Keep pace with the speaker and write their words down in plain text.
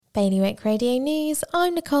Bailiwick Radio News,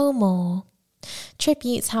 I'm Nicole Moore.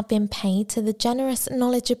 Tributes have been paid to the generous,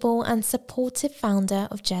 knowledgeable and supportive founder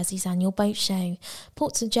of Jersey's annual boat show.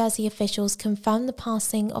 Ports of Jersey officials confirmed the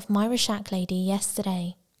passing of Myra Shacklady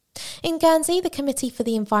yesterday. In Guernsey, the Committee for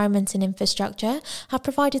the Environment and Infrastructure have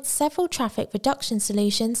provided several traffic reduction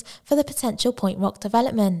solutions for the potential Point Rock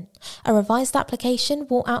development. A revised application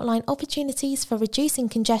will outline opportunities for reducing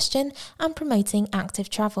congestion and promoting active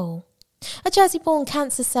travel. A Jersey-born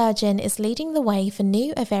cancer surgeon is leading the way for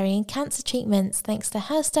new ovarian cancer treatments thanks to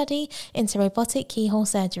her study into robotic keyhole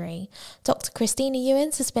surgery. Dr. Christina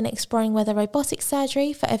Ewens has been exploring whether robotic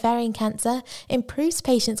surgery for ovarian cancer improves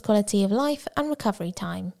patients' quality of life and recovery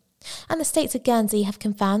time. And the states of Guernsey have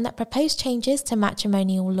confirmed that proposed changes to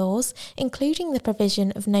matrimonial laws, including the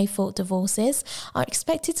provision of no-fault divorces, are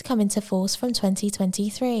expected to come into force from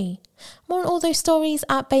 2023. More on all those stories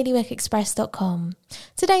at bailiwickexpress.com.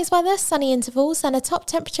 Today's weather, sunny intervals and a top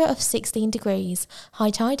temperature of 16 degrees.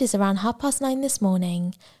 High tide is around 9:30 this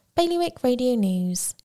morning. Bailiwick Radio News.